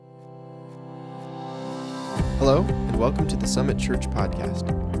Hello, and welcome to the Summit Church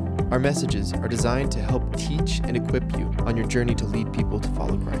podcast. Our messages are designed to help teach and equip you on your journey to lead people to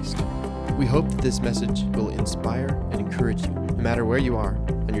follow Christ. We hope that this message will inspire and encourage you, no matter where you are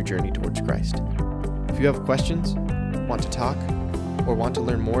on your journey towards Christ. If you have questions, want to talk, or want to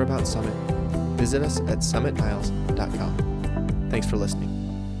learn more about Summit, visit us at summitniles.com. Thanks for listening.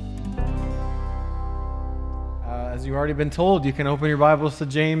 As you've already been told, you can open your Bibles to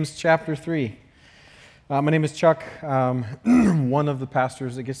James chapter 3. My name is Chuck, one of the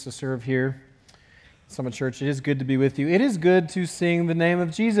pastors that gets to serve here at Summit Church. It is good to be with you. It is good to sing the name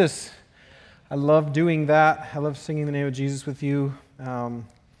of Jesus. I love doing that. I love singing the name of Jesus with you.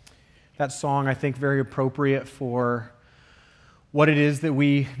 That song, I think, very appropriate for what it is that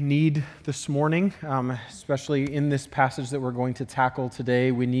we need this morning, especially in this passage that we're going to tackle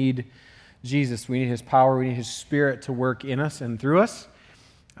today. We need Jesus. We need His power. We need His Spirit to work in us and through us.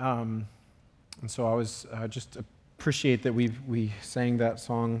 And so I was just appreciate that we sang that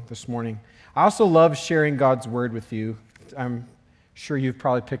song this morning. I also love sharing God's Word with you. I'm sure you've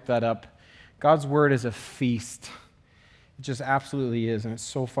probably picked that up. God's Word is a feast. It just absolutely is, and it's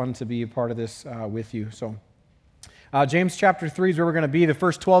so fun to be a part of this with you. So James chapter 3 is where we're going to be, the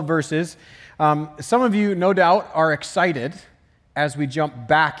first 12 verses. Some of you, no doubt, are excited as we jump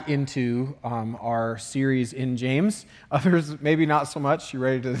back into our series in James. Others, maybe not so much. You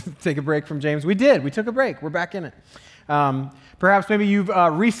ready to take a break from James? We did. We took a break. We're back in it. Perhaps maybe you've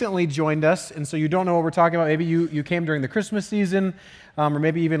recently joined us, and so you don't know what we're talking about. Maybe you came during the Christmas season, or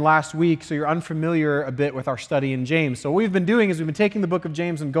maybe even last week, so you're unfamiliar a bit with our study in James. So what we've been doing is we've been taking the book of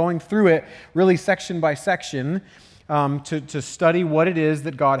James and going through it really section by section to study what it is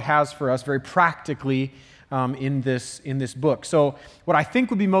that God has for us very practically in this book. So what I think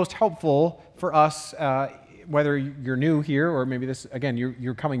would be most helpful for us, whether you're new here or maybe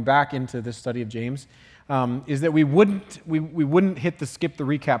you're coming back into this study of James, is that we wouldn't hit the skip the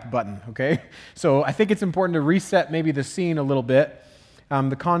recap button, okay? So I think it's important to reset maybe the scene a little bit,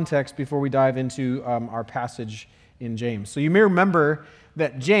 the context before we dive into our passage in James. So you may remember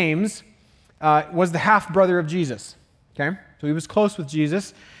that James was the half-brother of Jesus, okay? So he was close with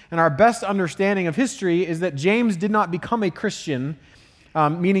Jesus. And our best understanding of history is that James did not become a Christian,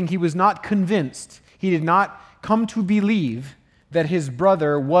 meaning he was not convinced. He did not come to believe that his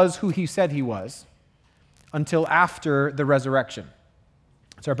brother was who he said he was until after the resurrection.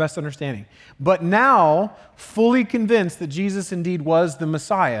 It's our best understanding. But now, fully convinced that Jesus indeed was the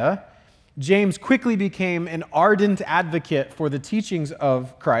Messiah, James quickly became an ardent advocate for the teachings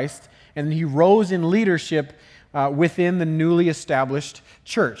of Christ, and he rose in leadership within the newly established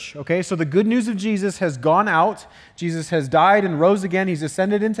church. Okay, so the good news of Jesus has gone out. Jesus has died and rose again. He's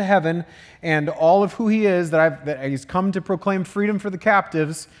ascended into heaven, and all of who He is, that He's come to proclaim freedom for the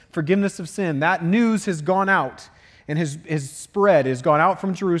captives, forgiveness of sin. That news has gone out, and his spread has gone out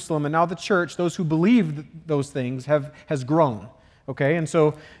from Jerusalem, and now the church, those who believe those things, has grown. Okay, and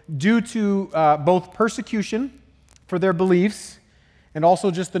so due to both persecution for their beliefs and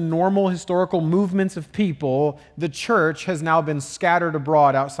also just the normal historical movements of people, the church has now been scattered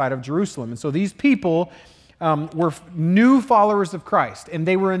abroad outside of Jerusalem. And so these people were new followers of Christ, and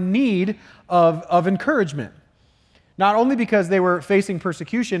they were in need of encouragement. Not only because they were facing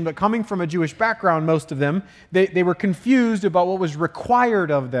persecution, but coming from a Jewish background, most of them, they were confused about what was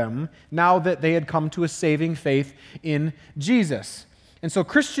required of them now that they had come to a saving faith in Jesus. And so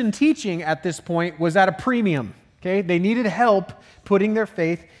Christian teaching at this point was at a premium. Okay, they needed help putting their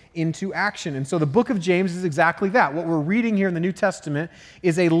faith into action. And so the book of James is exactly that. What we're reading here in the New Testament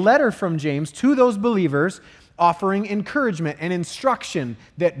is a letter from James to those believers offering encouragement and instruction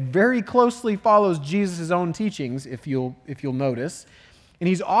that very closely follows Jesus' own teachings, if you'll notice. And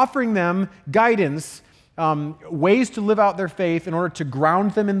he's offering them guidance, ways to live out their faith in order to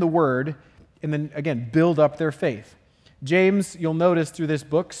ground them in the Word and then, again, build up their faith. James, you'll notice through this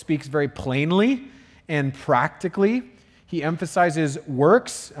book, speaks very plainly and practically. He emphasizes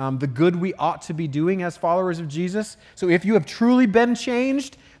works, the good we ought to be doing as followers of Jesus. So if you have truly been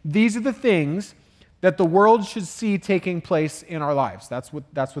changed, these are the things that the world should see taking place in our lives. That's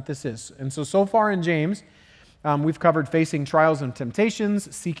what this is. And so far in James, we've covered facing trials and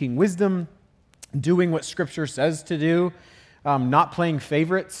temptations, seeking wisdom, doing what Scripture says to do, not playing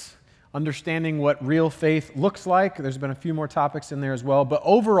favorites, understanding what real faith looks like. There's been a few more topics in there as well. But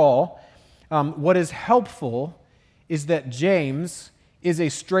overall, what is helpful is that James is a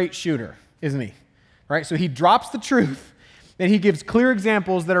straight shooter, isn't he? Right? So he drops the truth, and he gives clear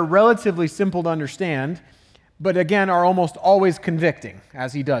examples that are relatively simple to understand, but again are almost always convicting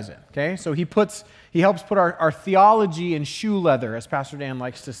as he does it. Okay, so he helps put our theology in shoe leather, as Pastor Dan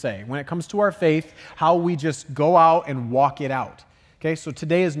likes to say, when it comes to our faith, how we just go out and walk it out. Okay, so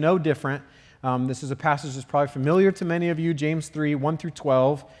today is no different. This is a passage that's probably familiar to many of you, James 3, 1 through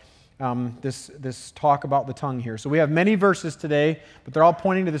 12, this talk about the tongue here. So we have many verses today, but they're all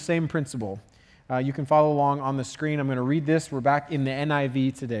pointing to the same principle. You can follow along on the screen. I'm going to read this. We're back in the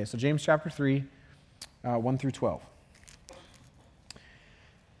NIV today. So James chapter 3, 1 through 12.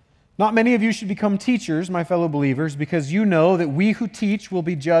 Not many of you should become teachers, my fellow believers, because you know that we who teach will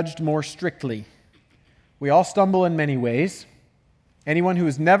be judged more strictly. We all stumble in many ways. Anyone who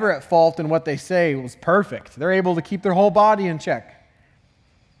is never at fault in what they say was perfect. They're able to keep their whole body in check.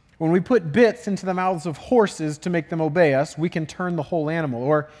 When we put bits into the mouths of horses to make them obey us, we can turn the whole animal.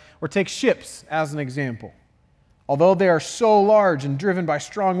 Or take ships as an example. Although they are so large and driven by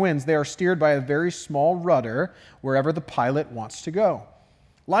strong winds, they are steered by a very small rudder wherever the pilot wants to go.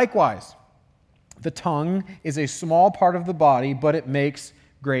 Likewise, the tongue is a small part of the body, but it makes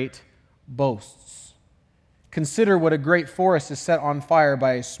great boasts. Consider what a great forest is set on fire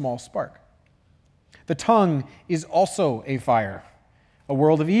by a small spark. The tongue is also a fire, a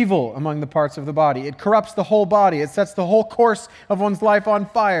world of evil among the parts of the body. It corrupts the whole body. It sets the whole course of one's life on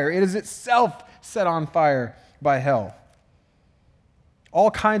fire. It is itself set on fire by hell.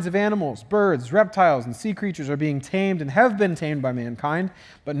 All kinds of animals, birds, reptiles, and sea creatures are being tamed and have been tamed by mankind,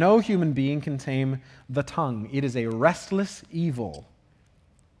 but no human being can tame the tongue. It is a restless evil,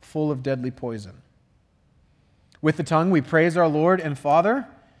 full of deadly poison. With the tongue we praise our Lord and Father,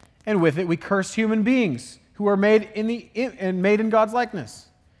 and with it we curse human beings who are made in God's likeness.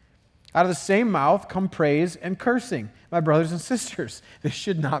 Out of the same mouth come praise and cursing. My brothers and sisters, this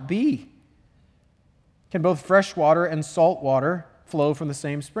should not be. Can both fresh water and salt water flow from the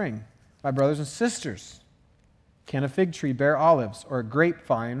same spring? My brothers and sisters, can a fig tree bear olives or a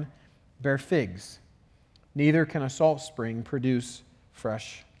grapevine bear figs? Neither can a salt spring produce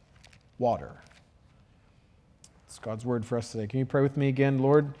fresh water. It's God's word for us today. Can you pray with me again,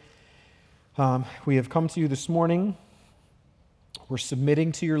 Lord? We have come to you this morning. We're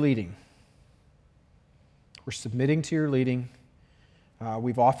submitting to your leading. We're submitting to your leading.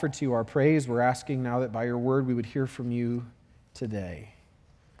 We've offered to you our praise. We're asking now that by your word we would hear from you today.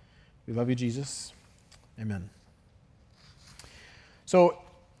 We love you, Jesus. Amen. So,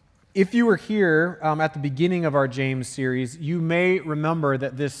 if you were here at the beginning of our James series, you may remember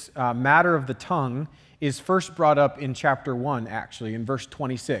that this matter of the tongue is first brought up in chapter 1, actually, in verse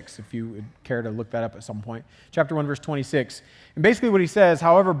 26, if you would care to look that up at some point. Chapter 1, verse 26. And basically what he says,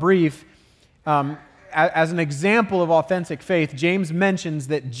 however brief, as an example of authentic faith, James mentions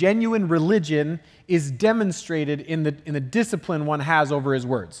that genuine religion is demonstrated in the discipline one has over his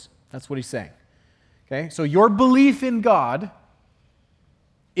words. That's what he's saying. Okay? So your belief in God,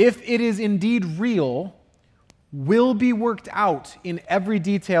 if it is indeed real, will be worked out in every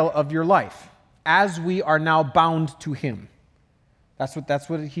detail of your life, as we are now bound to him. That's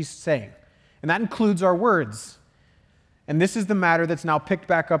what he's saying. And that includes our words. And this is the matter that's now picked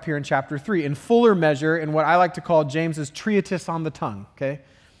back up here in chapter 3, in fuller measure, in what I like to call James's treatise on the tongue. Okay?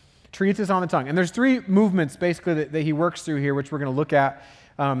 Treatise on the tongue. And there's three movements, basically, that he works through here, which we're going to look at.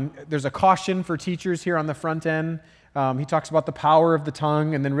 There's a caution for teachers here on the front end. He talks about the power of the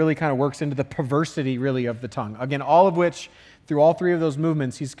tongue, and then really kind of works into the perversity, really, of the tongue. Again, all of which, through all three of those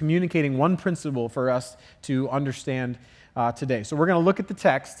movements, he's communicating one principle for us to understand today. So we're going to look at the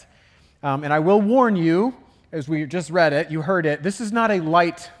text, and I will warn you, as we just read it, you heard it, this is not a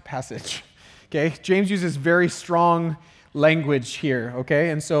light passage, okay? James uses very strong language here,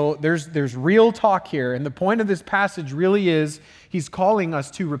 okay? And so there's real talk here, and the point of this passage really is he's calling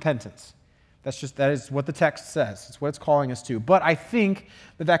us to repentance. That is what the text says. It's what it's calling us to. But I think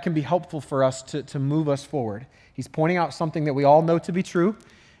that can be helpful for us to move us forward. He's pointing out something that we all know to be true,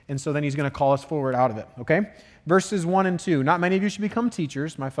 and so then he's going to call us forward out of it, okay? Verses 1 and 2. Not many of you should become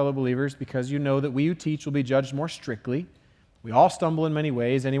teachers, my fellow believers, because you know that we who teach will be judged more strictly. We all stumble in many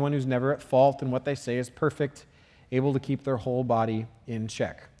ways. Anyone who's never at fault in what they say is perfect, able to keep their whole body in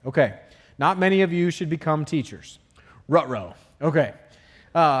check. Okay. Not many of you should become teachers. Ruh-roh. Okay.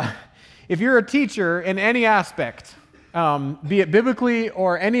 If you're a teacher in any aspect, be it biblically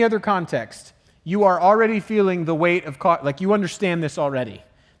or any other context, you are already feeling the weight of, like you understand this already,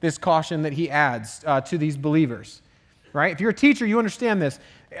 this caution that he adds to these believers, right? If you're a teacher, you understand this.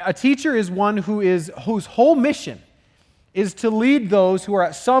 A teacher is one whose whole mission is to lead those who are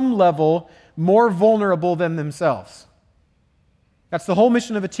at some level more vulnerable than themselves. That's the whole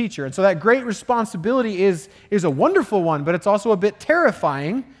mission of a teacher. And so that great responsibility is a wonderful one, but it's also a bit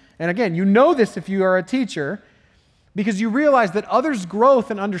terrifying. And again, you know this if you are a teacher. because you realize that others'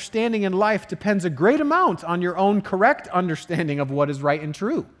 growth and understanding in life depends a great amount on your own correct understanding of what is right and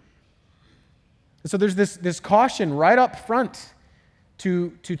true. So there's this caution right up front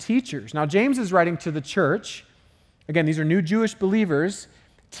to teachers. Now, James is writing to the church. Again, these are new Jewish believers.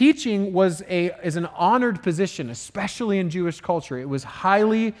 Teaching is an honored position, especially in Jewish culture. It was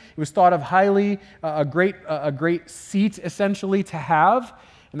thought of highly, a great seat essentially to have,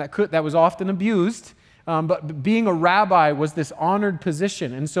 and that was often abused. But being a rabbi was this honored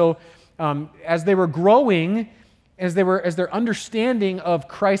position. And so as they were growing, as their understanding of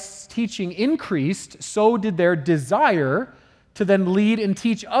Christ's teaching increased, so did their desire to then lead and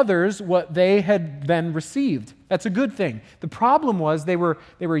teach others what they had then received. That's a good thing. The problem was they were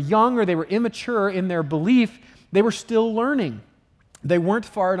young or they were immature in their belief. They were still learning. They weren't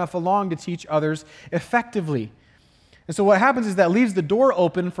far enough along to teach others effectively. And so what happens is that leaves the door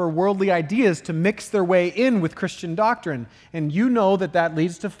open for worldly ideas to mix their way in with Christian doctrine. And you know that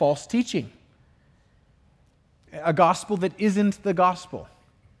leads to false teaching. A gospel that isn't the gospel.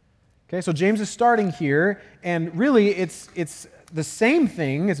 Okay, so James is starting here, and really it's the same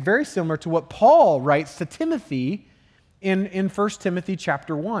thing. It's very similar to what Paul writes to Timothy in 1 Timothy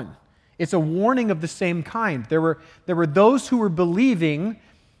chapter 1. It's a warning of the same kind. There were those who were believing.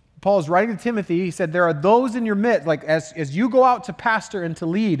 Paul is writing to Timothy. He said, there are those in your midst, like as you go out to pastor and to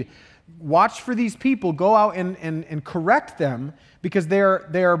lead, watch for these people, go out and correct them, because they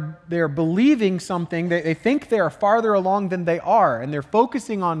are believing something. They think they are farther along than they are, and they're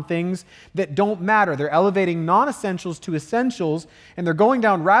focusing on things that don't matter. They're elevating non-essentials to essentials, and they're going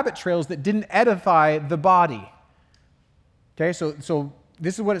down rabbit trails that didn't edify the body. Okay, so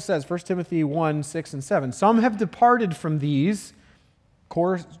this is what it says, 1 Timothy 1, 6 and 7. Some have departed from these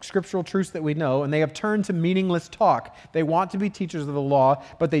core scriptural truths that we know, and they have turned to meaningless talk. They want to be teachers of the law,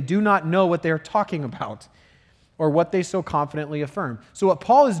 but they do not know what they are talking about or what they so confidently affirm. So what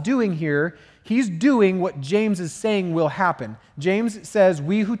Paul is doing here, he's doing what James is saying will happen. James says,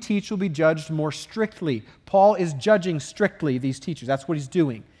 we who teach will be judged more strictly. Paul is judging strictly these teachers. That's what he's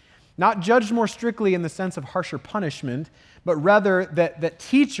doing. Not judged more strictly in the sense of harsher punishment, but rather that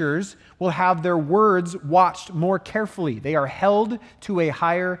teachers will have their words watched more carefully. They are held to a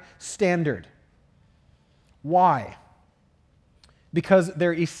higher standard. Why? Because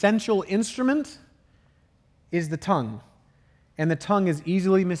their essential instrument is the tongue, and the tongue is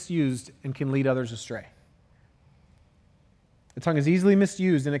easily misused and can lead others astray. The tongue is easily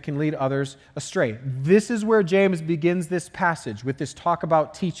misused and it can lead others astray. This is where James begins this passage with this talk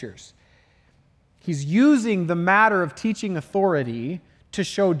about teachers. He's using the matter of teaching authority to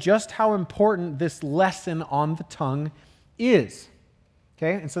show just how important this lesson on the tongue is.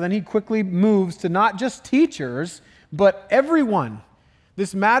 Okay? And so then he quickly moves to not just teachers, but everyone.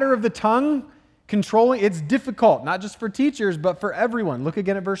 This matter of the tongue, controlling, it's difficult, not just for teachers, but for everyone. Look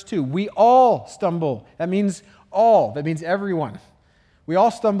again at verse 2. We all stumble. That means all. That means everyone. We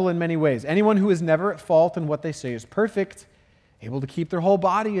all stumble in many ways. Anyone who is never at fault in what they say is perfect, able to keep their whole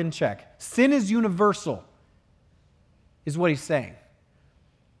body in check. Sin is universal, is what he's saying.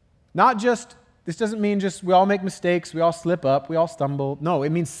 Not just, this doesn't mean just we all make mistakes, we all slip up, we all stumble. No, it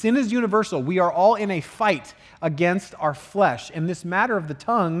means sin is universal. We are all in a fight against our flesh. And this matter of the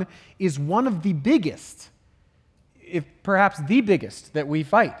tongue is one of the biggest, if perhaps the biggest, that we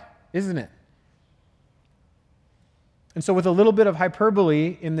fight, isn't it? And so with a little bit of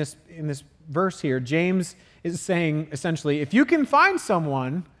hyperbole in this verse here, James is saying essentially, if you can find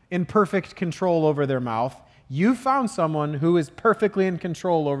someone in perfect control over their mouth, you found someone who is perfectly in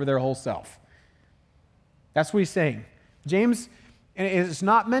control over their whole self. That's what he's saying. James, and it's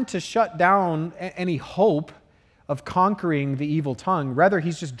not meant to shut down any hope of conquering the evil tongue. Rather,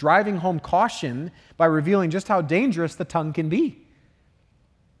 he's just driving home caution by revealing just how dangerous the tongue can be.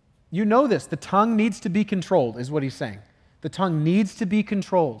 You know this. The tongue needs to be controlled, is what he's saying. The tongue needs to be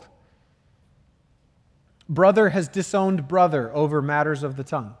controlled. Brother has disowned brother over matters of the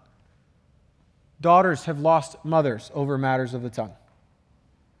tongue. Daughters have lost mothers over matters of the tongue.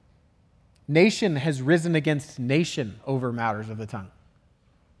 Nation has risen against nation over matters of the tongue.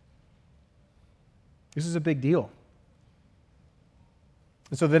 This is a big deal.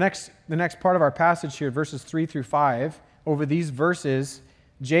 And so the next part of our passage here, verses 3 through 5, over these verses,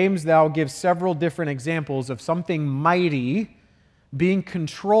 James now gives several different examples of something mighty being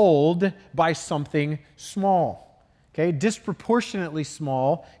controlled by something small. Okay, disproportionately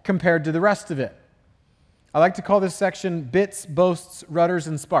small compared to the rest of it. I like to call this section Bits, Boasts, Rudders,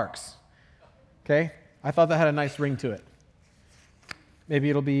 and Sparks. Okay? I thought that had a nice ring to it. Maybe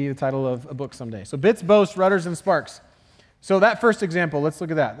it'll be the title of a book someday. So bits, boasts, rudders, and sparks. So that first example, let's look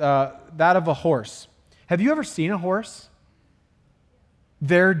at that. That of a horse. Have you ever seen a horse?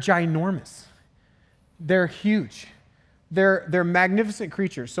 They're ginormous. They're huge. They're magnificent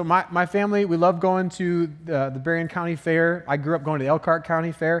creatures. So my family, we love going to the Berrien County Fair. I grew up going to the Elkhart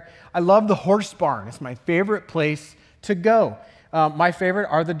County Fair. I love the horse barn. It's my favorite place to go. My favorite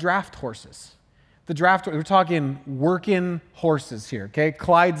are the draft horses. We're talking working horses here, okay?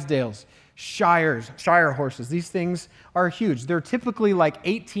 Clydesdales, Shire horses. These things are huge. They're typically like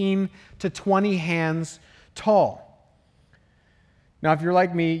 18 to 20 hands tall. Now, if you're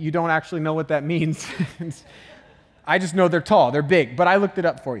like me, you don't actually know what that means. I just know they're tall, they're big, but I looked it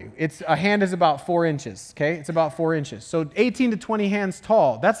up for you. A hand is about 4 inches, okay? It's about 4 inches. So 18 to 20 hands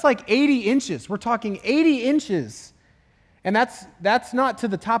tall, that's like 80 inches. We're talking 80 inches. And that's not to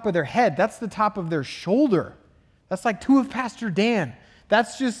the top of their head, that's the top of their shoulder. That's like 2 of Pastor Dan.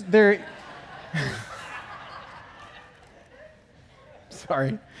 That's just their...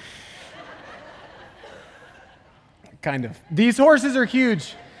 Sorry. Kind of. These horses are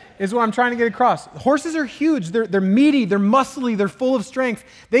huge, is what I'm trying to get across. Horses are huge. They're meaty, they're muscly, they're full of strength.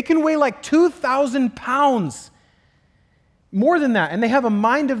 They can weigh like 2,000 pounds. More than that, and they have a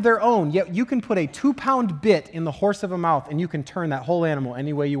mind of their own, yet you can put a 2-pound bit in the horse of a mouth and you can turn that whole animal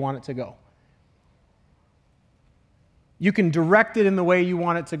any way you want it to go. You can direct it in the way you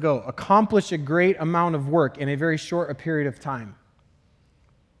want it to go, accomplish a great amount of work in a very short a period of time.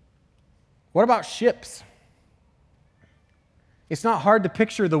 What about ships? It's not hard to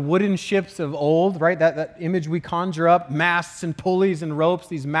picture the wooden ships of old, right? That image we conjure up, masts and pulleys and ropes,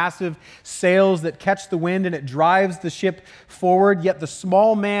 these massive sails that catch the wind and it drives the ship forward, yet the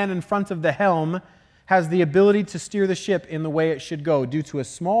small man in front of the helm has the ability to steer the ship in the way it should go due to a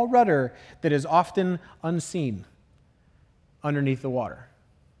small rudder that is often unseen underneath the water.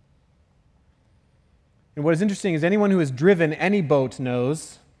 And what is interesting is anyone who has driven any boat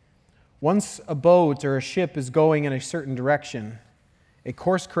knows once a boat or a ship is going in a certain direction, a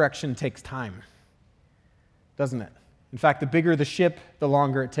course correction takes time, doesn't it? In fact, the bigger the ship, the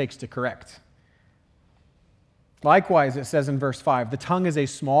longer it takes to correct. Likewise, it says in verse 5, the tongue is a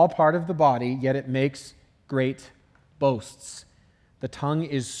small part of the body, yet it makes great boasts. The tongue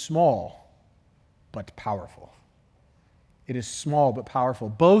is small, but powerful. It is small, but powerful.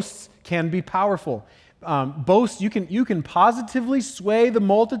 Boasts can be powerful. Boasts, you can positively sway the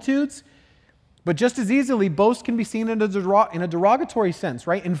multitudes, but just as easily, boast can be seen in a derogatory sense,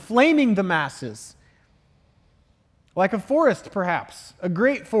 right? Inflaming the masses. Like a forest, perhaps, a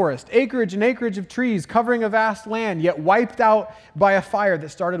great forest, acreage and acreage of trees covering a vast land, yet wiped out by a fire that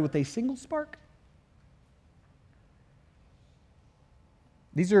started with a single spark.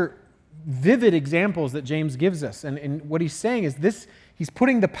 These are vivid examples that James gives us, and what he's saying is this: he's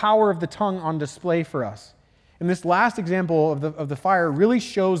putting the power of the tongue on display for us. And this last example of the fire really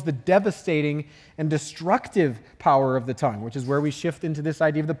shows the devastating and destructive power of the tongue, which is where we shift into this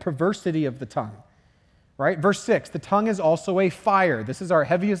idea of the perversity of the tongue. Right? Verse 6, the tongue is also a fire. This is our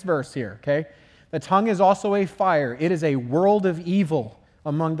heaviest verse here, okay? The tongue is also a fire. It is a world of evil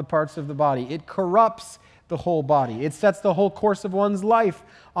among the parts of the body. It corrupts the whole body. It sets the whole course of one's life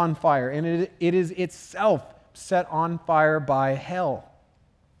on fire, and it is itself set on fire by hell.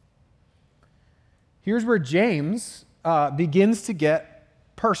 Here's where James begins to get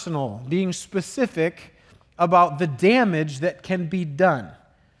personal, being specific about the damage that can be done.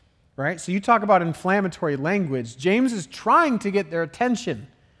 Right? So you talk about inflammatory language. James is trying to get their attention,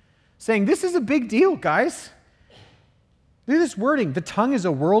 saying, this is a big deal, guys. Look at this wording. The tongue is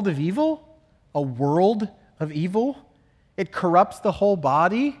a world of evil. A world of evil. It corrupts the whole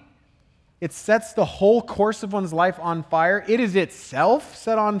body. It sets the whole course of one's life on fire. It is itself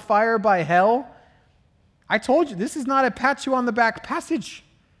set on fire by hell. I told you, this is not a pat you on the back passage.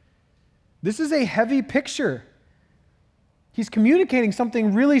 This is a heavy picture. He's communicating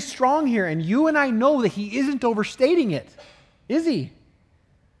something really strong here, and you and I know that he isn't overstating it, is he?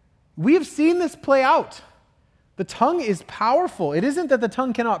 We have seen this play out. The tongue is powerful. It isn't that the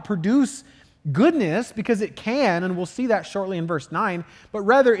tongue cannot produce goodness, because it can, and we'll see that shortly in verse 9, but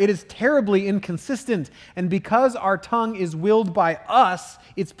rather it is terribly inconsistent, and because our tongue is willed by us,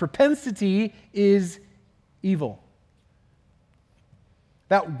 its propensity is evil.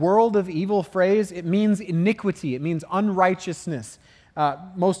 That world of evil phrase, it means iniquity. It means unrighteousness.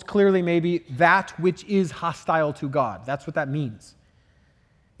 Most clearly, maybe that which is hostile to God. That's what that means.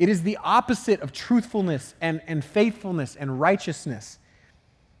 It is the opposite of truthfulness and faithfulness and righteousness.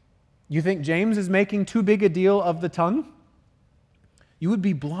 You think James is making too big a deal of the tongue? You would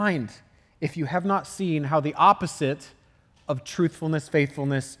be blind if you have not seen how the opposite of truthfulness,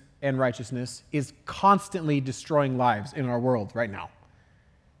 faithfulness, and righteousness is constantly destroying lives in our world right now.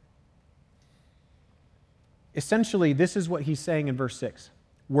 Essentially, this is what he's saying in verse 6.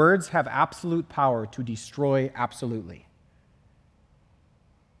 Words have absolute power to destroy absolutely.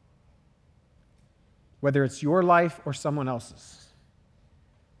 Whether it's your life or someone else's.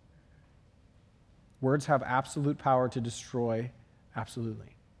 Words have absolute power to destroy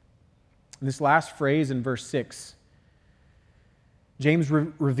absolutely. In this last phrase in verse 6, James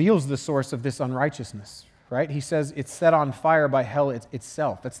reveals the source of this unrighteousness, right? He says it's set on fire by hell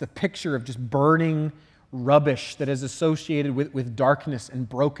itself. That's the picture of just burning rubbish that is associated with darkness and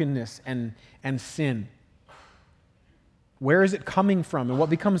brokenness and sin. Where is it coming from? And what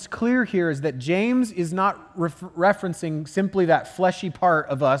becomes clear here is that James is not referencing simply that fleshy part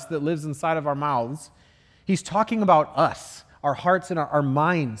of us that lives inside of our mouths. He's talking about us, our hearts and our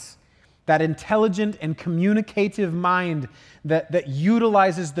minds, that intelligent and communicative mind that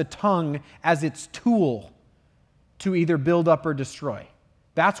utilizes the tongue as its tool to either build up or destroy.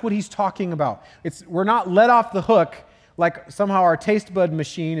 That's what he's talking about. We're not let off the hook like somehow our taste bud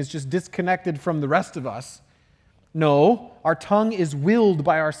machine is just disconnected from the rest of us. No, our tongue is willed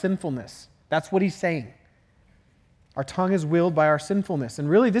by our sinfulness. That's what he's saying. Our tongue is willed by our sinfulness. And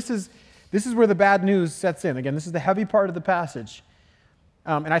really, this is where the bad news sets in. Again, this is the heavy part of the passage.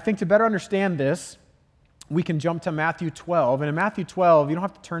 And I think to better understand this, we can jump to Matthew 12. And in Matthew 12, you don't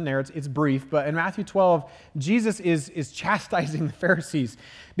have to turn there, it's brief, but in Matthew 12, Jesus is chastising the Pharisees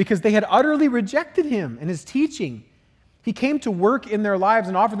because they had utterly rejected him and his teaching. He came to work in their lives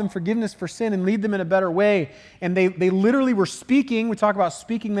and offer them forgiveness for sin and lead them in a better way. And they literally were speaking, we talk about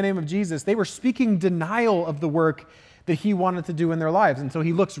speaking the name of Jesus, they were speaking denial of the work that he wanted to do in their lives. And so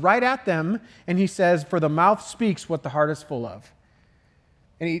he looks right at them and he says, "For the mouth speaks what the heart is full of."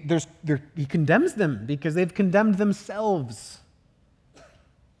 And he condemns them because they've condemned themselves.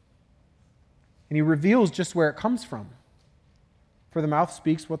 And he reveals just where it comes from. For the mouth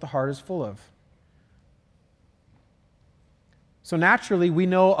speaks what the heart is full of. So naturally, we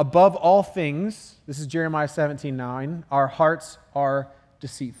know above all things, this is Jeremiah 17:9, our hearts are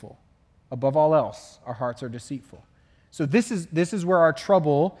deceitful. Above all else, our hearts are deceitful. So this is where our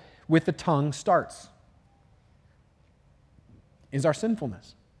trouble with the tongue starts. Is our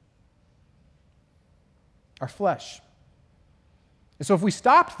sinfulness, our flesh. And so if we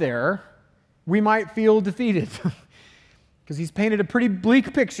stopped there, we might feel defeated because he's painted a pretty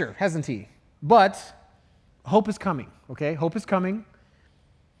bleak picture, hasn't he? But hope is coming, okay? Hope is coming.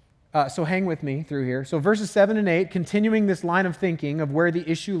 So hang with me through here. So verses 7 and 8, continuing this line of thinking of where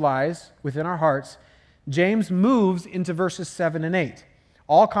the issue lies within our hearts, James moves into verses 7 and 8.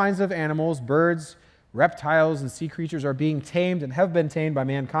 All kinds of animals, birds, reptiles and sea creatures are being tamed and have been tamed by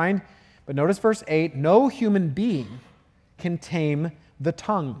mankind. But notice verse 8, no human being can tame the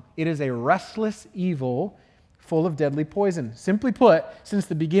tongue. It is a restless evil full of deadly poison. Simply put, since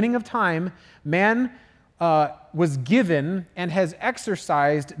the beginning of time, man was given and has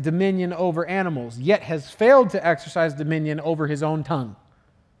exercised dominion over animals, yet has failed to exercise dominion over his own tongue.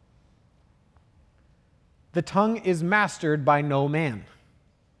 The tongue is mastered by no man.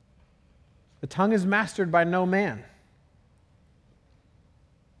 The tongue is mastered by no man.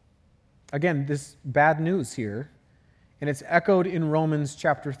 Again, this bad news here, and it's echoed in Romans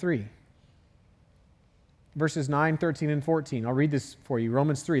chapter 3. Verses 9, 13, and 14. I'll read this for you.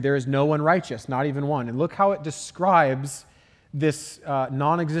 Romans 3, there is no one righteous, not even one. And look how it describes this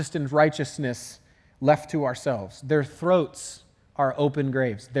non-existent righteousness left to ourselves. Their throats are open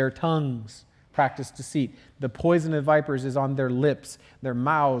graves. Their tongues practice deceit. The poison of vipers is on their lips. Their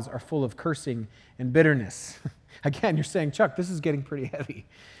mouths are full of cursing and bitterness. Again, you're saying, Chuck, this is getting pretty heavy.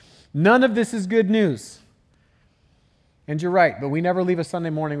 None of this is good news. And you're right, but we never leave a Sunday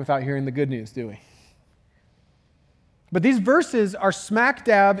morning without hearing the good news, do we? But these verses are smack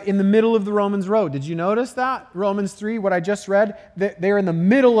dab in the middle of the Romans road. Did you notice that? Romans 3, what I just read, they're in the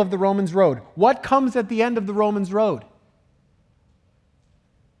middle of the Romans road. What comes at the end of the Romans road?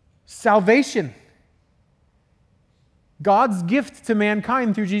 Salvation. God's gift to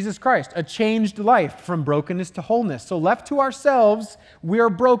mankind through Jesus Christ, a changed life from brokenness to wholeness. So left to ourselves, we are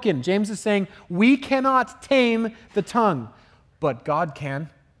broken. James is saying we cannot tame the tongue, but God can.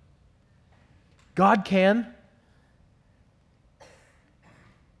 God can.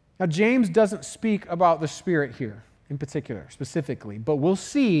 Now, James doesn't speak about the Spirit here in particular, specifically, but we'll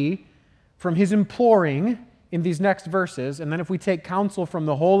see from his imploring in these next verses, and then if we take counsel from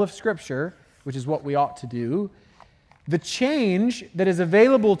the whole of Scripture, which is what we ought to do, the change that is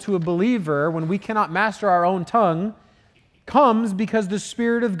available to a believer when we cannot master our own tongue comes because the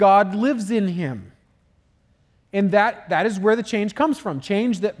Spirit of God lives in him. And that is where the change comes from,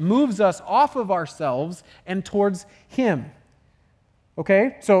 change that moves us off of ourselves and towards him.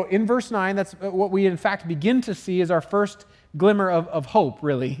 Okay, so in verse 9, that's what we in fact begin to see is our first glimmer of hope,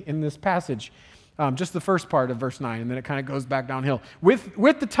 really, in this passage. Just the first part of verse 9, and then it kind of goes back downhill.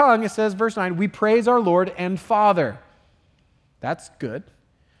 With the tongue, it says, verse 9, we praise our Lord and Father. That's good.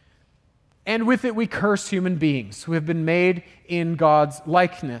 And with it we curse human beings who have been made in God's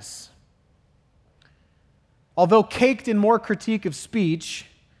likeness. Although caked in more critique of speech,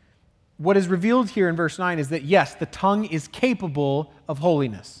 what is revealed here in verse 9 is that, yes, the tongue is capable of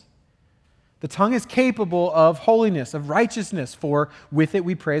holiness. The tongue is capable of holiness, of righteousness, for with it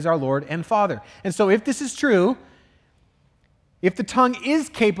we praise our Lord and Father. And so if this is true, if the tongue is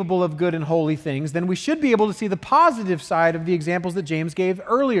capable of good and holy things, then we should be able to see the positive side of the examples that James gave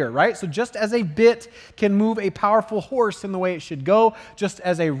earlier, right? So just as a bit can move a powerful horse in the way it should go, just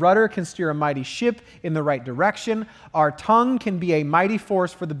as a rudder can steer a mighty ship in the right direction, our tongue can be a mighty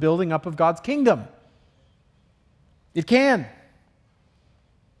force for the building up of God's kingdom. It can.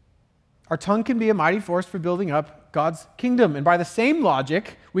 Our tongue can be a mighty force for building up God's kingdom. And by the same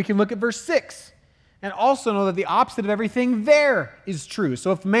logic, we can look at verse 6. And also know that the opposite of everything there is true.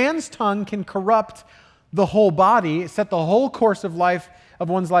 So if man's tongue can corrupt the whole body, set the whole course of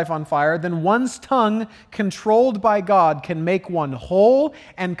one's life on fire, then one's tongue, controlled by God, can make one whole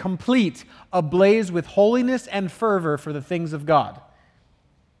and complete, ablaze with holiness and fervor for the things of God.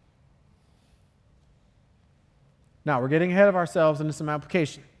 Now, we're getting ahead of ourselves into some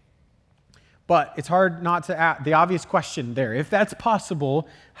application. But it's hard not to ask the obvious question there. If that's possible,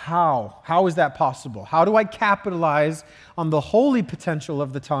 how? How is that possible? How do I capitalize on the holy potential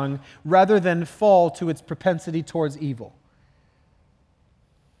of the tongue rather than fall to its propensity towards evil?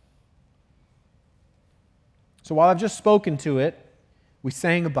 So while I've just spoken to it, we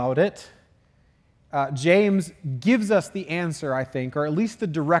sang about it, James gives us the answer, I think, or at least the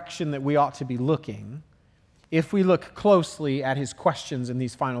direction that we ought to be looking if we look closely at his questions in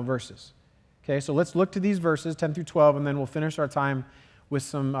these final verses. Okay, so let's look to these verses, 10 through 12, and then we'll finish our time with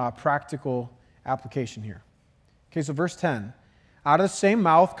some practical application here. Okay, so verse 10. Out of the same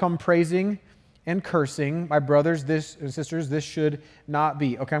mouth come praising and cursing. My brothers and sisters, this should not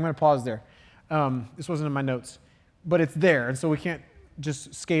be. Okay, I'm going to pause there. This wasn't in my notes, but it's there, and so we can't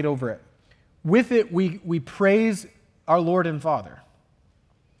just skate over it. With it, we praise our Lord and Father.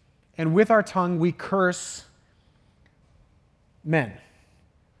 And with our tongue, we curse men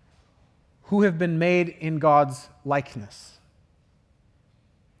who have been made in God's likeness.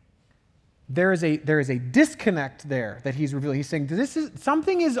 There is a disconnect there that he's revealing. He's saying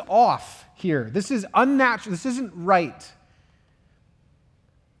something is off here. This is unnatural. This isn't right.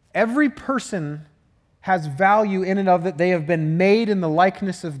 Every person has value in and of that they have been made in the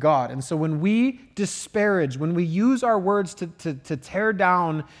likeness of God. And so when we disparage, when we use our words to tear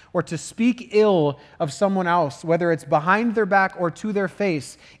down or to speak ill of someone else, whether it's behind their back or to their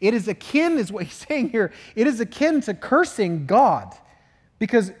face, it is akin, is what he's saying here, it is akin to cursing God,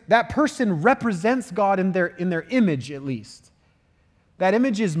 because that person represents God in their image at least. That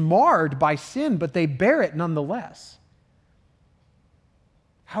image is marred by sin, but they bear it nonetheless.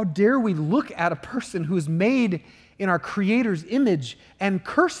 How dare we look at a person who is made in our Creator's image and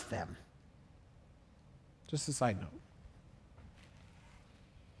curse them? Just a side note.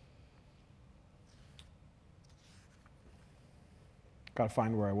 Got to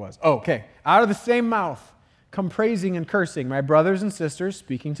find where I was. Oh, okay. Out of the same mouth come praising and cursing. My brothers and sisters,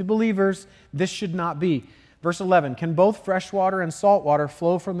 speaking to believers, this should not be. Verse 11, can both fresh water and salt water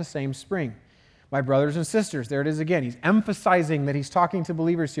flow from the same spring? My brothers and sisters, there it is again. He's emphasizing that he's talking to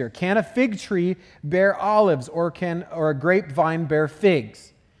believers here. Can a fig tree bear olives, or a grapevine bear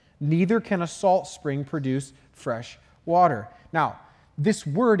figs? Neither can a salt spring produce fresh water. Now, this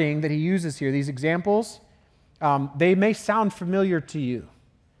wording that he uses here, these examples, they may sound familiar to you.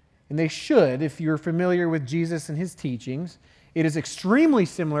 And they should, if you're familiar with Jesus and his teachings. It is extremely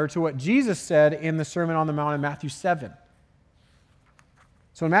similar to what Jesus said in the Sermon on the Mount in Matthew 7.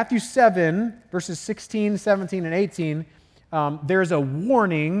 So in Matthew 7, verses 16, 17, and 18, there's a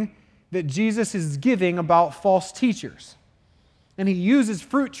warning that Jesus is giving about false teachers. And he uses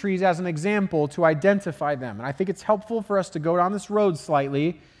fruit trees as an example to identify them. And I think it's helpful for us to go down this road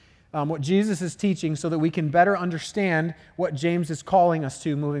slightly, what Jesus is teaching, so that we can better understand what James is calling us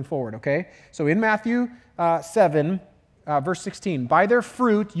to moving forward, okay? So in Matthew 7, verse 16, by their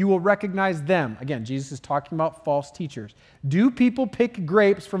fruit you will recognize them. Again, Jesus is talking about false teachers. Do people pick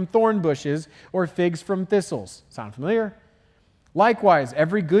grapes from thorn bushes or figs from thistles? Sound familiar? Likewise,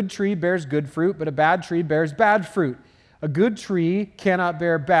 every good tree bears good fruit, but a bad tree bears bad fruit. A good tree cannot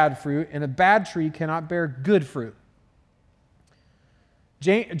bear bad fruit, and a bad tree cannot bear good fruit.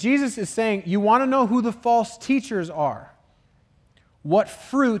 Jesus is saying, you want to know who the false teachers are? What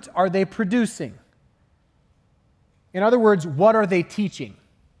fruit are they producing? In other words, what are they teaching?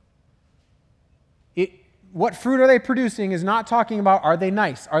 What fruit are they producing is not talking about, are they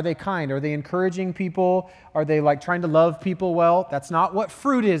nice? Are they kind? Are they encouraging people? Are they trying to love people well? That's not what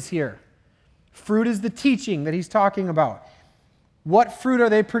fruit is here. Fruit is the teaching that he's talking about. What fruit are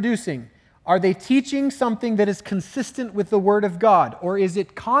they producing? Are they teaching something that is consistent with the Word of God, or is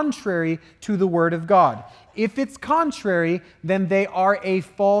it contrary to the Word of God? If it's contrary, then they are a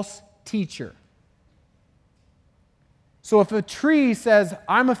false teacher. So if a tree says,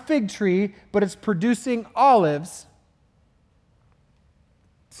 I'm a fig tree, but it's producing olives,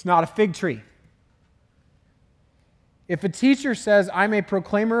 it's not a fig tree. If a teacher says, I'm a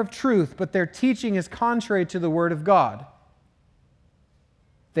proclaimer of truth, but their teaching is contrary to the Word of God,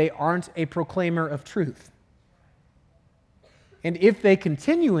 they aren't a proclaimer of truth. And if they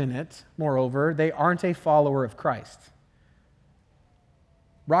continue in it, moreover, they aren't a follower of Christ.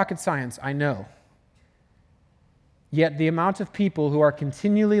 Rocket science, I know. Yet the amount of people who are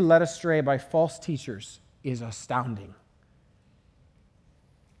continually led astray by false teachers is astounding.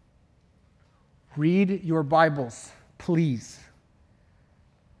 Read your Bibles, please.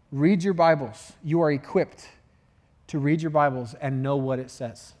 Read your Bibles. You are equipped to read your Bibles and know what it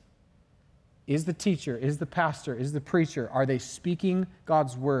says. Is the teacher, is the pastor, is the preacher, are they speaking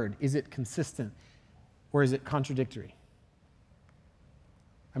God's word? Is it consistent or is it contradictory?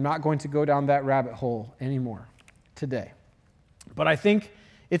 I'm not going to go down that rabbit hole anymore today. But I think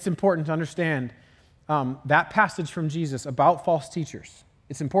it's important to understand that passage from Jesus about false teachers.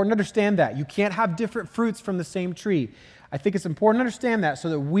 It's important to understand that. You can't have different fruits from the same tree. I think it's important to understand that so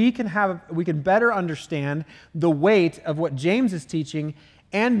that we can better understand the weight of what James is teaching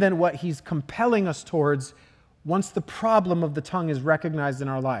and then what he's compelling us towards once the problem of the tongue is recognized in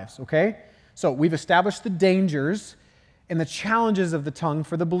our lives, okay? So we've established the dangers and the challenges of the tongue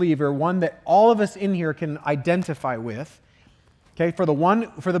for the believer, one that all of us in here can identify with. Okay, for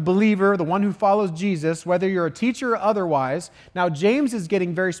the believer, the one who follows Jesus, whether you're a teacher or otherwise. Now, James is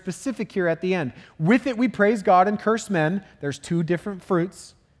getting very specific here at the end. With it we praise God and curse men. There's two different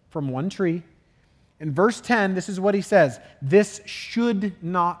fruits from one tree. In verse 10, this is what he says: this should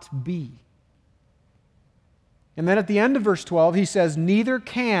not be. And then at the end of verse 12, he says, neither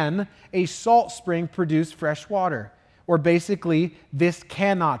can a salt spring produce fresh water. Or basically, this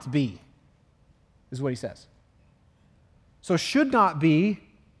cannot be, is what he says. So should not be,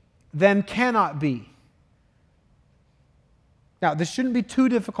 then cannot be. Now, this shouldn't be too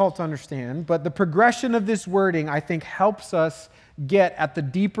difficult to understand, but the progression of this wording, I think, helps us get at the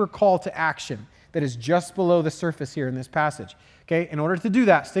deeper call to action that is just below the surface here in this passage. Okay, in order to do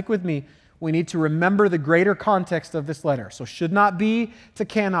that, stick with me, we need to remember the greater context of this letter. So should not be to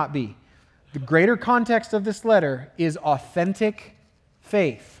cannot be. The greater context of this letter is authentic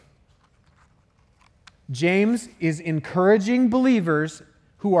faith. James is encouraging believers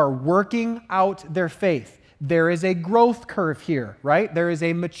who are working out their faith. There is a growth curve here, right? There is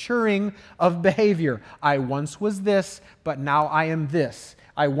a maturing of behavior. I once was this, but now I am this.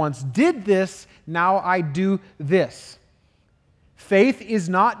 I once did this, now I do this. Faith is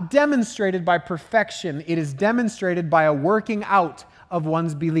not demonstrated by perfection. It is demonstrated by a working out of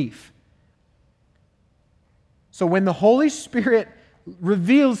one's belief. So when the Holy Spirit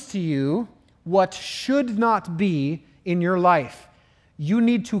reveals to you what should not be in your life, you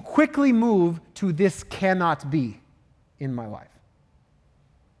need to quickly move to this cannot be in my life.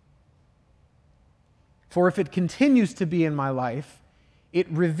 For if it continues to be in my life, it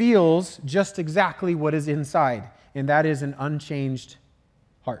reveals just exactly what is inside, and that is an unchanged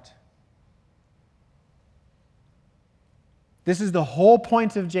heart. This is the whole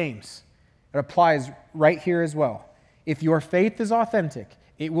point of James. It applies right here as well. If your faith is authentic,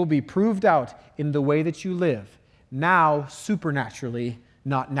 it will be proved out in the way that you live, now supernaturally,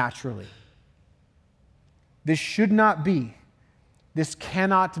 not naturally. This should not be. This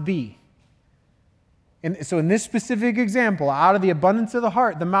cannot be. And so in this specific example, out of the abundance of the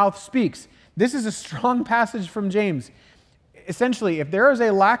heart, the mouth speaks. This is a strong passage from James. Essentially, if there is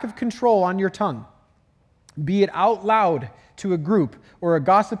a lack of control on your tongue, be it out loud to a group, or a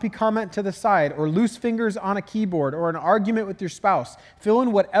gossipy comment to the side, or loose fingers on a keyboard, or an argument with your spouse, fill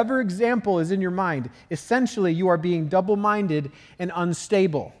in whatever example is in your mind. Essentially, you are being double-minded and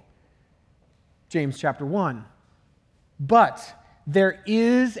unstable. James chapter 1. But there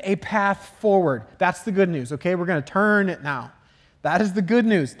is a path forward. That's the good news, okay? We're going to turn it now. That is the good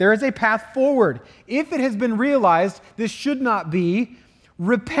news. There is a path forward. If it has been realized, this should not be.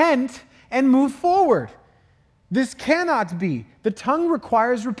 Repent and move forward. This cannot be. The tongue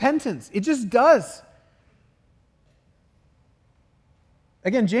requires repentance. It just does.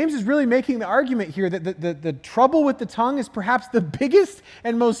 Again, James is really making the argument here that the trouble with the tongue is perhaps the biggest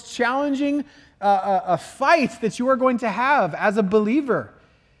and most challenging fight that you are going to have as a believer.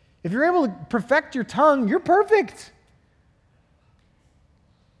 If you're able to perfect your tongue, you're perfect.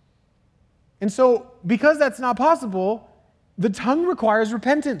 And so, because that's not possible, the tongue requires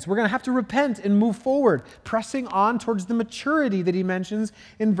repentance. We're going to have to repent and move forward, pressing on towards the maturity that he mentions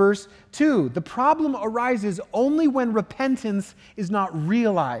in verse 2. The problem arises only when repentance is not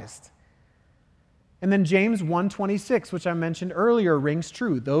realized. And then James 1:26, which I mentioned earlier, rings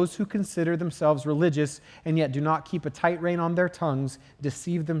true. Those who consider themselves religious and yet do not keep a tight rein on their tongues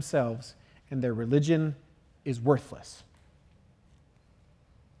deceive themselves, and their religion is worthless.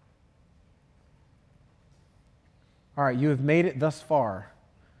 All right, you have made it thus far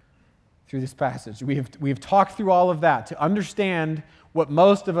through this passage. We have talked through all of that to understand what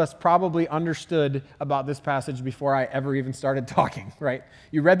most of us probably understood about this passage before I ever even started talking, right?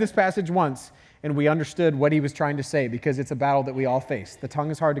 You read this passage once, and we understood what he was trying to say because it's a battle that we all face. The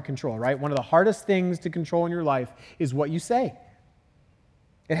tongue is hard to control, right? One of the hardest things to control in your life is what you say.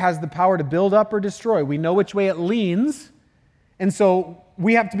 It has the power to build up or destroy. We know which way it leans, and so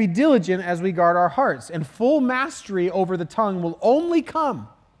we have to be diligent as we guard our hearts. And full mastery over the tongue will only come.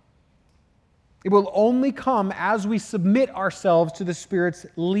 It will only come as we submit ourselves to the Spirit's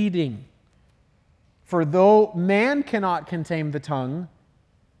leading. For though man cannot contain the tongue,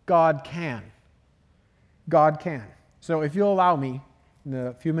 God can. God can. So if you'll allow me, in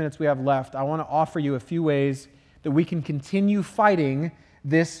the few minutes we have left, I want to offer you a few ways that we can continue fighting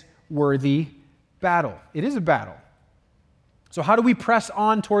this worthy battle. It is a battle. So how do we press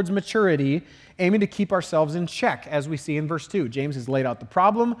on towards maturity, aiming to keep ourselves in check, as we see in verse 2? James has laid out the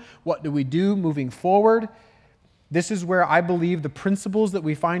problem. What do we do moving forward? This is where I believe the principles that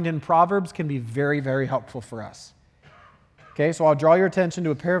we find in Proverbs can be very, very helpful for us. Okay, so I'll draw your attention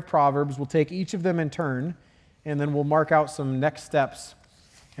to a pair of Proverbs. We'll take each of them in turn, and then we'll mark out some next steps,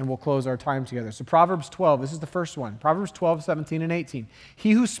 and we'll close our time together. So Proverbs 12, this is the first one. Proverbs 12, 17, and 18.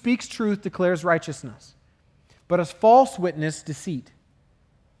 He who speaks truth declares righteousness, but a false witness deceit.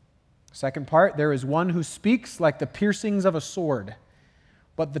 Second part, there is one who speaks like the piercings of a sword,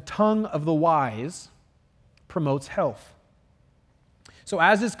 but the tongue of the wise promotes health. So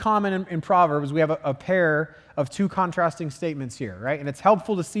as is common in Proverbs, we have a pair of two contrasting statements here, right? And it's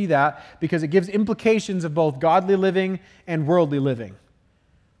helpful to see that because it gives implications of both godly living and worldly living.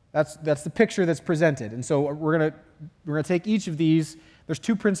 That's the picture that's presented. And so we're gonna take each of these. There's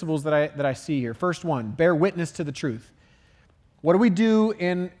two principles that I see here. First one, bear witness to the truth. What do we do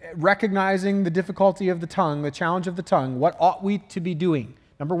in recognizing the difficulty of the tongue, the challenge of the tongue? What ought we to be doing?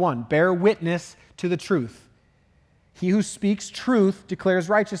 Number one, bear witness to the truth. He who speaks truth declares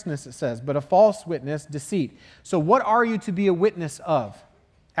righteousness, it says, but a false witness, deceit. So what are you to be a witness of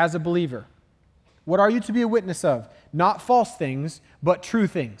as a believer? What are you to be a witness of? Not false things, but true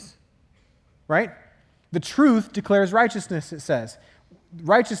things, right? The truth declares righteousness, it says.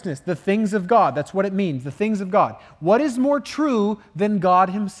 Righteousness, the things of God, that's what it means, the things of God. What is more true than God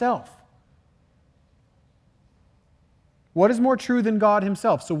himself? What is more true than God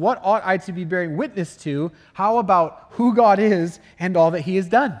himself? So what ought I to be bearing witness to? How about who God is and all that he has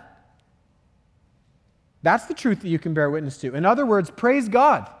done? That's the truth that you can bear witness to. In other words, praise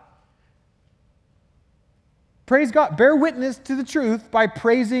God. Praise God. Bear witness to the truth by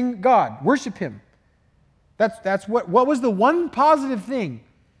praising God. Worship him. That's what was the one positive thing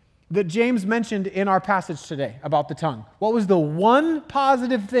that James mentioned in our passage today about the tongue? What was the one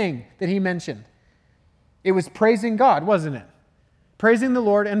positive thing that he mentioned? It was praising God, wasn't it? Praising the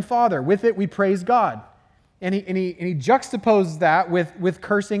Lord and Father. With it, we praise God. And he juxtaposed that with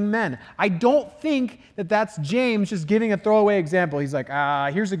cursing men. I don't think that that's James just giving a throwaway example. He's like,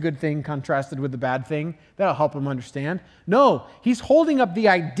 here's a good thing contrasted with the bad thing. That'll help him understand. No, he's holding up the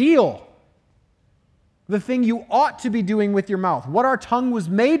ideal. The thing you ought to be doing with your mouth. What our tongue was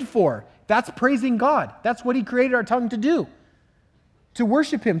made for. That's praising God. That's what he created our tongue to do. To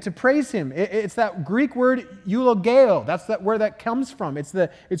worship him, to praise him. It's that Greek word eulogeo. That's where that comes from. It's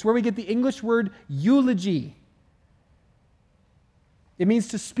where we get the English word eulogy. It means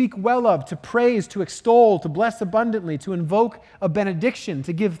to speak well of, to praise, to extol, to bless abundantly, to invoke a benediction,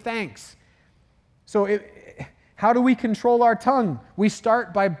 to give thanks. So how do we control our tongue? We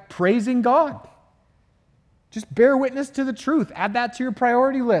start by praising God. Just bear witness to the truth. Add that to your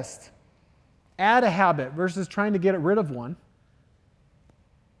priority list. Add a habit versus trying to get rid of one.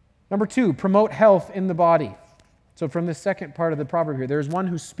 Number two, promote health in the body. So from this second part of the proverb here, there's one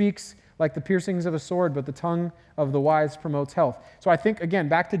who speaks like the piercings of a sword, but the tongue of the wise promotes health. So I think, again,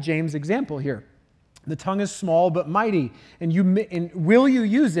 back to James' example here. The tongue is small but mighty, and will you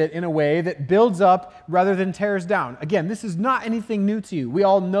use it in a way that builds up rather than tears down? Again, this is not anything new to you. We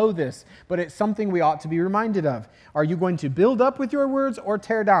all know this, but it's something we ought to be reminded of. Are you going to build up with your words or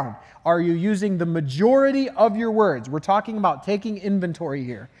tear down? Are you using the majority of your words? We're talking about taking inventory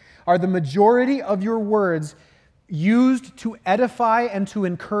here. Are the majority of your words used to edify and to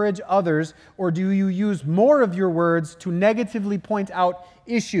encourage others, or do you use more of your words to negatively point out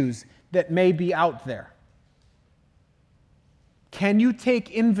issues that may be out there? Can you take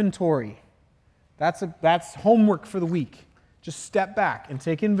inventory? That's homework for the week. Just step back and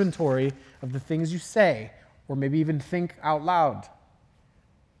take inventory of the things you say, or maybe even think out loud.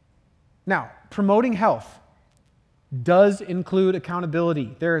 Now, promoting health does include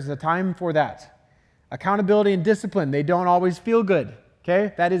accountability. There is a time for that. Accountability and discipline, they don't always feel good,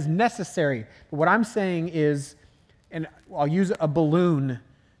 okay? That is necessary. But what I'm saying is, and I'll use a balloon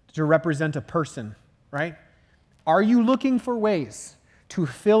to represent a person, right? Are you looking for ways to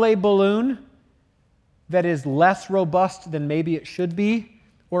fill a balloon that is less robust than maybe it should be?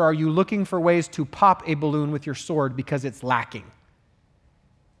 Or are you looking for ways to pop a balloon with your sword because it's lacking?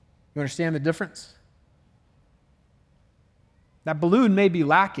 You understand the difference? That balloon may be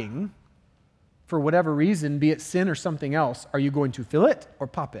lacking for whatever reason, be it sin or something else. Are you going to fill it or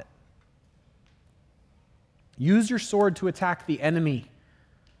pop it? Use your sword to attack the enemy,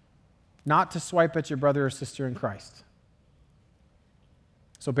 not to swipe at your brother or sister in Christ.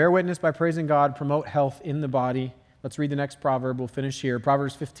 So bear witness by praising God, promote health in the body. Let's read the next proverb. We'll finish here.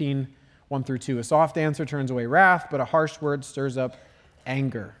 Proverbs 15, 1-2. A soft answer turns away wrath, but a harsh word stirs up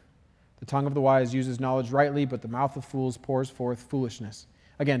anger. The tongue of the wise uses knowledge rightly, but the mouth of fools pours forth foolishness.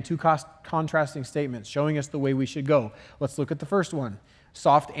 Again, two contrasting statements showing us the way we should go. Let's look at the first one.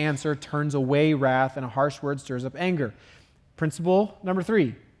 Soft answer turns away wrath, and a harsh word stirs up anger. Principle number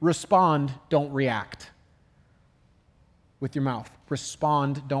 3, respond, don't react. With your mouth.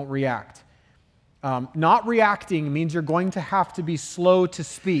 Respond, don't react. Not reacting means you're going to have to be slow to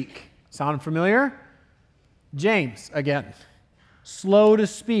speak. Sound familiar? James, again. Slow to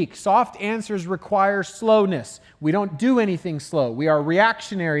speak. Soft answers require slowness. We don't do anything slow. We are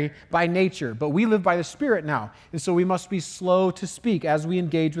reactionary by nature, but we live by the Spirit now. And so we must be slow to speak as we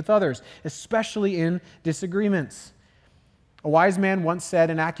engage with others, especially in disagreements. A wise man once said,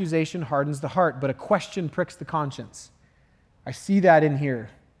 an accusation hardens the heart, but a question pricks the conscience. I see that in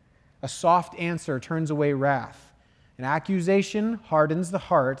here. A soft answer turns away wrath. An accusation hardens the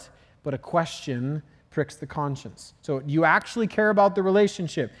heart, but a question pricks the conscience. So you actually care about the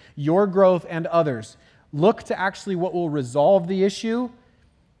relationship, your growth, and others. Look to actually what will resolve the issue,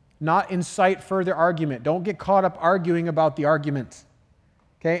 not incite further argument. Don't get caught up arguing about the argument.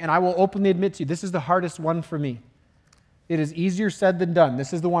 Okay? And I will openly admit to you, this is the hardest one for me. It is easier said than done.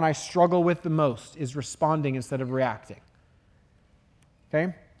 This is the one I struggle with the most, is responding instead of reacting.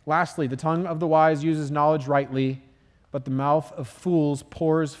 Okay? Lastly, the tongue of the wise uses knowledge rightly, but the mouth of fools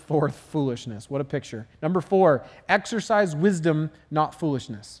pours forth foolishness. What a picture. Number 4, exercise wisdom, not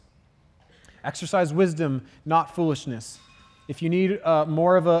foolishness. Exercise wisdom, not foolishness. If you need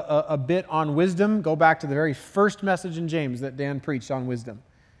more of a bit on wisdom, go back to the very first message in James that Dan preached on wisdom.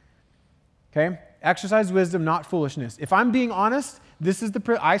 Okay? Exercise wisdom, not foolishness. If I'm being honest,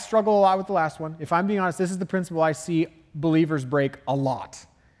 I struggle a lot with the last one. If I'm being honest, this is the principle I see believers break a lot.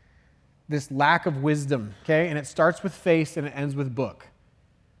 This lack of wisdom, okay? And it starts with face and it ends with book.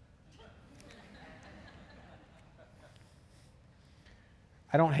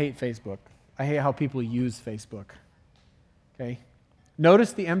 I don't hate Facebook. I hate how people use Facebook, okay?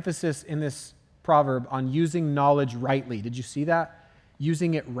 Notice the emphasis in this proverb on using knowledge rightly. Did you see that?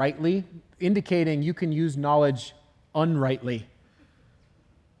 Using it rightly, indicating you can use knowledge unrightly.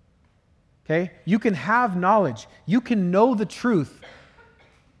 Okay? You can have knowledge. You can know the truth.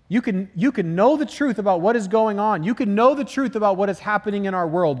 You can know the truth about what is going on. You can know the truth about what is happening in our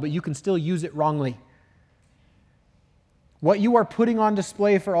world, but you can still use it wrongly. What you are putting on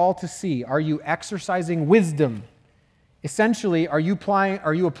display for all to see, are you exercising wisdom? Essentially, are you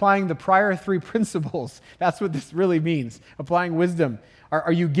applying the prior 3 principles? That's what this really means, applying wisdom.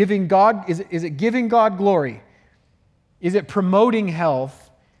 Are you giving God, is it giving God glory? Is it promoting health?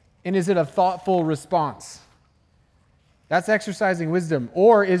 And is it a thoughtful response? That's exercising wisdom.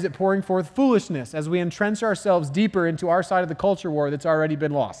 Or is it pouring forth foolishness as we entrench ourselves deeper into our side of the culture war that's already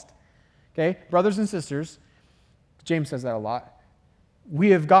been lost? Okay, brothers and sisters, James says that a lot.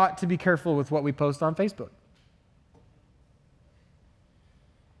 We have got to be careful with what we post on Facebook.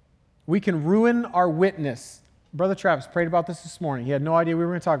 We can ruin our witness. Brother Travis prayed about this morning. He had no idea we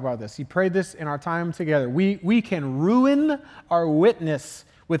were going to talk about this. He prayed this in our time together. We can ruin our witness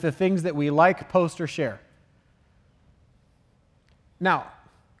with the things that we like, post, or share. Now,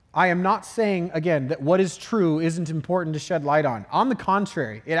 I am not saying, again, that what is true isn't important to shed light on. On the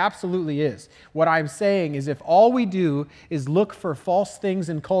contrary, it absolutely is. What I'm saying is if all we do is look for false things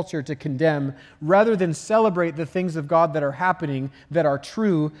in culture to condemn, rather than celebrate the things of God that are happening, that are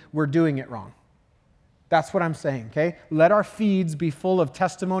true, we're doing it wrong. That's what I'm saying, okay? Let our feeds be full of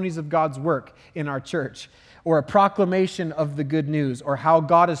testimonies of God's work in our church, or a proclamation of the good news, or how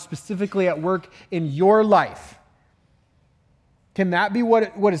God is specifically at work in your life. Can that be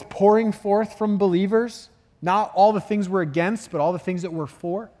what is pouring forth from believers? Not all the things we're against, but all the things that we're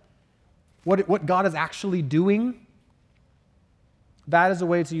for? What God is actually doing? That is a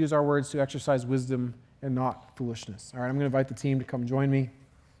way to use our words to exercise wisdom and not foolishness. All right, I'm going to invite the team to come join me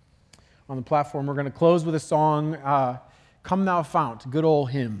on the platform. We're going to close with a song, Come Thou Fount, good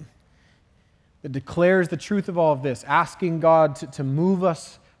old hymn, that declares the truth of all of this, asking God to move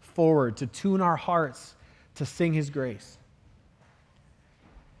us forward, to tune our hearts, to sing His grace.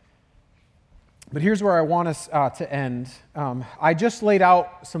 But here's where I want us to end. I just laid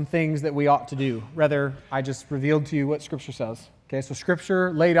out some things that we ought to do. Rather, I just revealed to you what Scripture says. Okay, so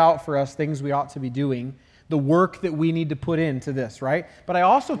Scripture laid out for us things we ought to be doing, the work that we need to put into this, right? But I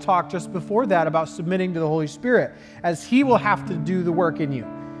also talked just before that about submitting to the Holy Spirit, as He will have to do the work in you,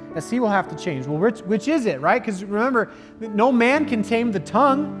 as He will have to change. Well, which is it, right? Because remember, no man can tame the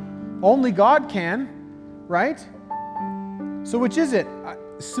tongue, only God can, right? So which is it?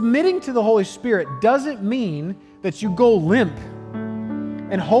 Submitting to the Holy Spirit doesn't mean that you go limp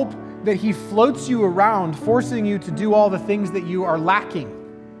and hope that He floats you around, forcing you to do all the things that you are lacking.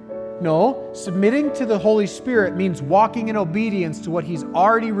 No, submitting to the Holy Spirit means walking in obedience to what He's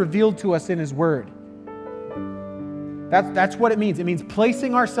already revealed to us in His Word. That's what it means. It means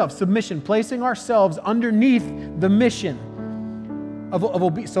placing ourselves, submission, placing ourselves underneath the mission of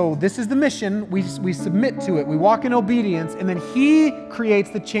obedience. So this is the mission. We submit to it. We walk in obedience, and then He creates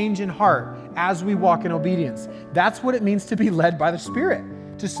the change in heart as we walk in obedience. That's what it means to be led by the Spirit,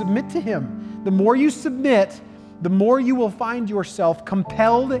 to submit to Him. The more you submit, the more you will find yourself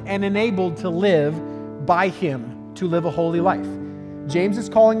compelled and enabled to live by Him, to live a holy life. James is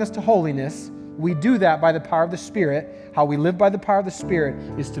calling us to holiness. We do that by the power of the Spirit. How we live by the power of the Spirit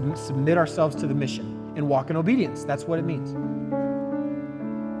is to submit ourselves to the mission and walk in obedience. That's what it means.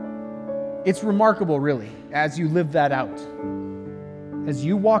 It's remarkable, really, as you live that out. As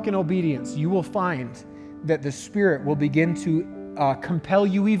you walk in obedience, you will find that the Spirit will begin to compel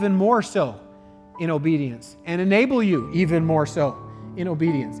you even more so in obedience and enable you even more so in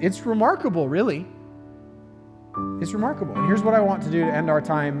obedience. It's remarkable, really. It's remarkable. And here's what I want to do to end our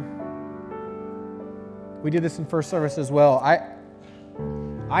time. We did this in first service as well.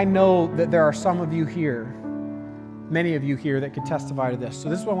 I know that there are some of you here, many of you here, that could testify to this. So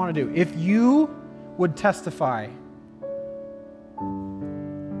this is what I want to do. If you would testify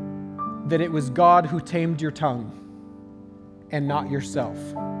that it was God who tamed your tongue and not yourself,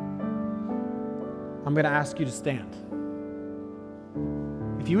 I'm going to ask you to stand.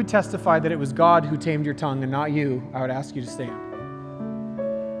 If you would testify that it was God who tamed your tongue and not you, I would ask you to stand.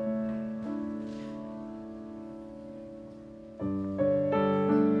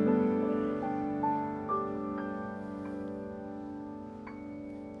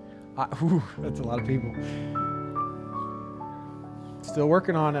 That's a lot of people. Still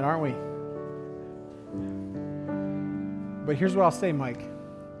working on it, aren't we? But here's what I'll say, Mike.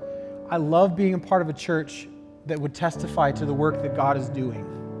 I love being a part of a church that would testify to the work that God is doing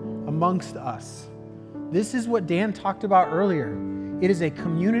amongst us. This is what Dan talked about earlier. It is a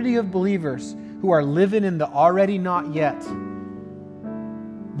community of believers who are living in the already not yet.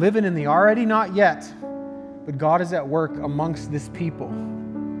 Living in the already not yet, but God is at work amongst this people.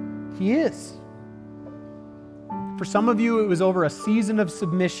 He is. For some of you, it was over a season of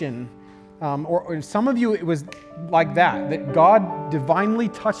submission. Or some of you, it was like that God divinely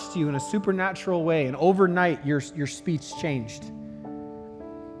touched you in a supernatural way, and overnight your speech changed.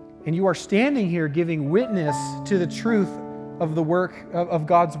 And you are standing here giving witness to the truth of the work, of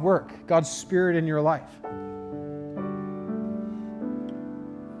God's work, God's Spirit in your life.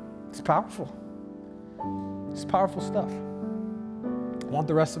 It's powerful. It's powerful stuff. I want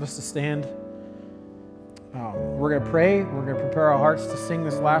the rest of us to stand. We're going to pray. We're going to prepare our hearts to sing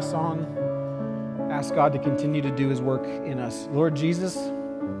this last song. Ask God to continue to do His work in us. Lord Jesus,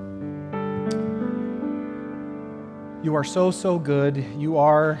 You are so, so good. You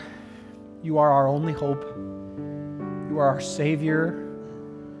are our only hope. You are our Savior,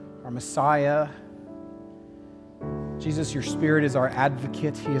 our Messiah. Jesus, Your Spirit is our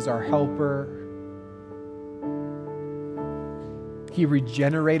advocate. He is our helper. He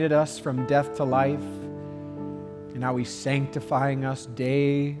regenerated us from death to life. And now He's sanctifying us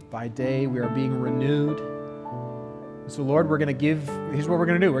day by day. We are being renewed. And so, Lord, here's what we're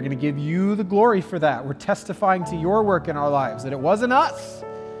going to do. We're going to give You the glory for that. We're testifying to Your work in our lives, that it wasn't us.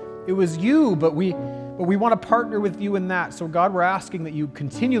 It was You, but we want to partner with You in that. So, God, we're asking that You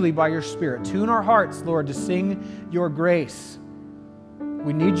continually, by Your Spirit, tune our hearts, Lord, to sing Your grace.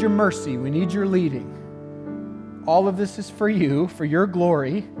 We need Your mercy. We need Your leading. All of this is for You, for Your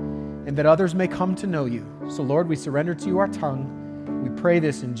glory, and that others may come to know You. So, Lord, we surrender to You our tongue. We pray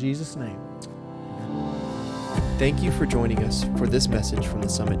this in Jesus' name. Thank you for joining us for this message from the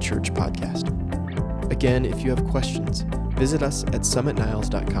Summit Church podcast. Again, if you have questions, visit us at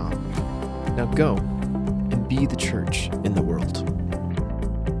summitniles.com. Now go and be the church in the world.